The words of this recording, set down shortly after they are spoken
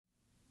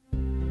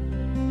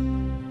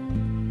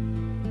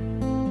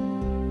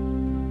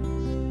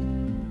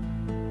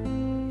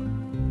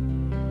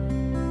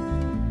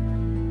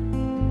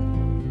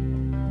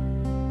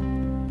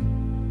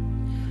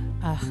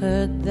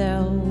heard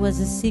there was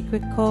a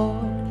secret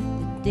chord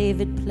that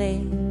David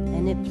played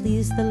and it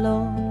pleased the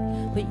Lord.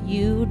 But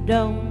you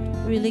don't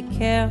really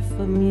care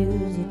for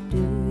music, do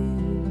you?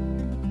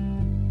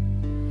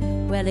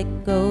 Well,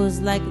 it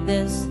goes like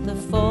this: the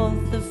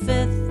fourth, the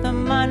fifth, the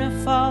minor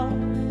fall,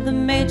 the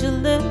major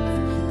lift,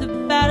 the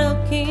battle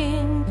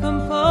king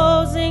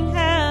composing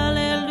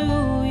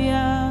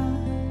hallelujah,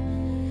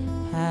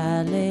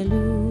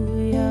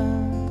 hallelujah,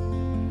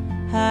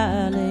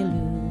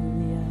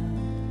 hallelujah,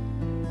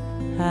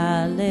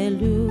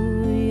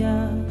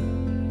 hallelujah,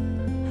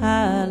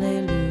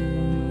 hallelujah.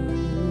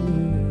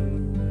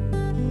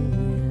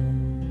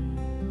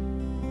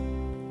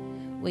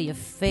 Well, your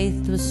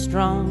faith was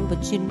strong,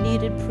 but you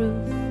needed proof.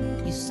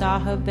 You saw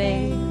her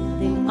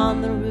bathing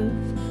on the roof.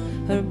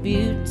 Her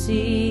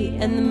beauty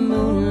and the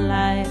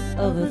moonlight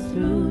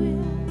overthrew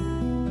you.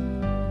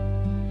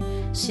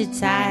 She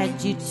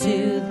tied you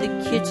to the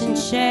kitchen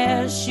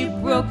chair. She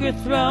broke your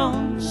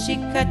throne. She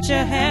cut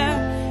your hair.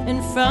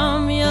 And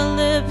from your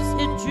lips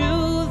it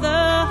drew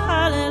the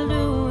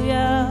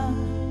hallelujah,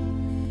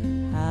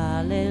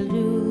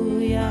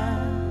 hallelujah,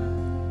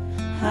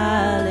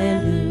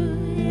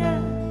 hallelujah,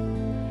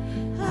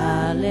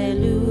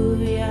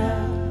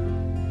 hallelujah,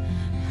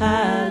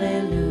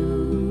 hallelujah.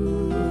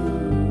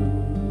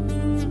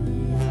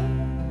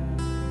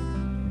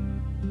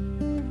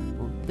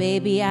 Well,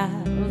 baby,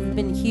 I've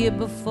been here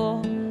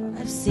before.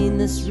 I've seen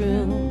this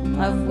room,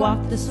 I've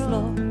walked this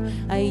floor.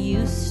 I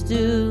used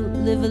to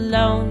live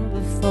alone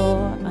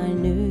before I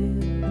knew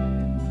you.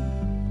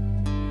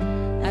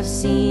 I've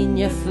seen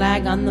your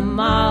flag on the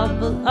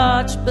marble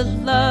arch, but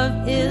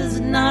love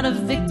is not a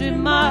victory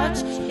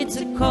march. It's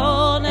a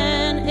cold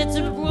and it's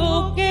a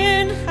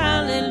broken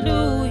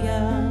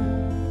hallelujah,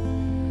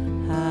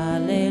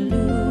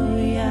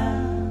 hallelujah,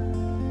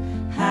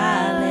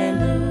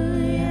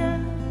 hallelujah,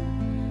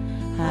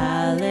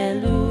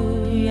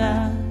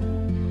 hallelujah,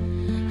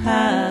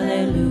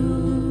 hallelujah.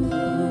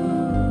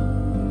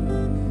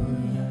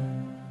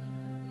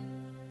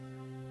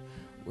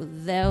 Well,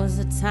 there was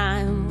a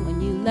time when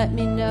you let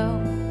me know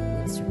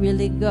what's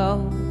really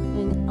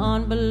going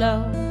on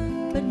below,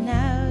 but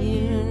now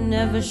you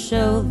never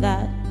show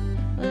that,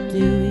 or do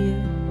you?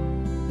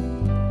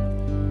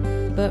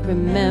 But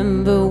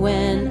remember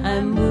when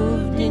I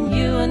moved in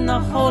you and the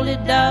holy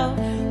dove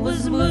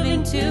was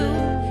moving too,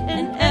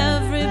 and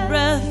every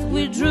breath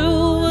we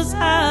drew was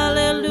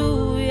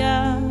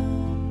hallelujah,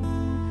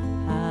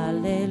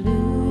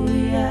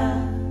 hallelujah,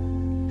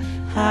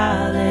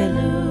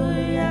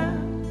 hallelujah,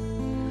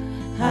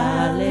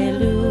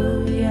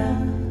 hallelujah,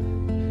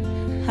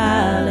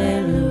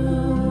 hallelujah.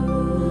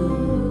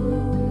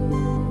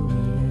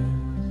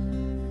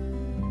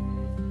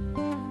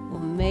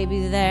 Well,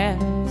 maybe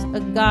there's a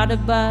God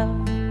above,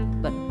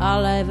 but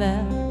all I've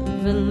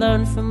ever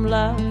learned from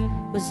love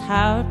was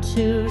how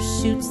to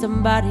shoot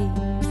somebody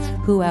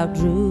who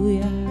outdrew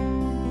you.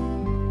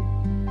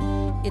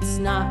 It's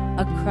not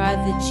a cry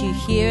that you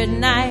hear at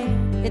night.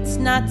 It's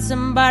not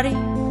somebody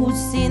who's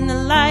seen the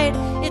light.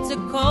 It's a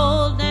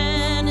cold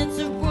and it's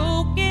a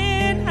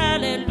broken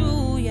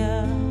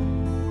hallelujah,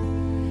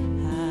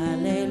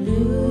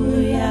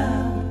 hallelujah,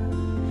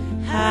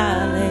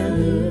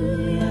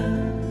 hallelujah,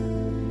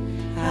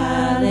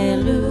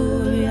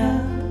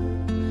 hallelujah,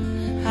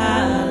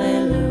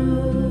 hallelujah,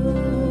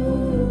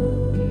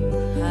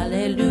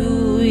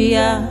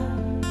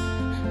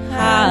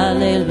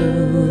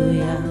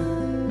 hallelujah,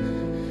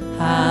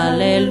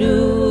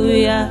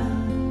 hallelujah,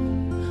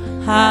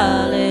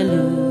 hallelujah.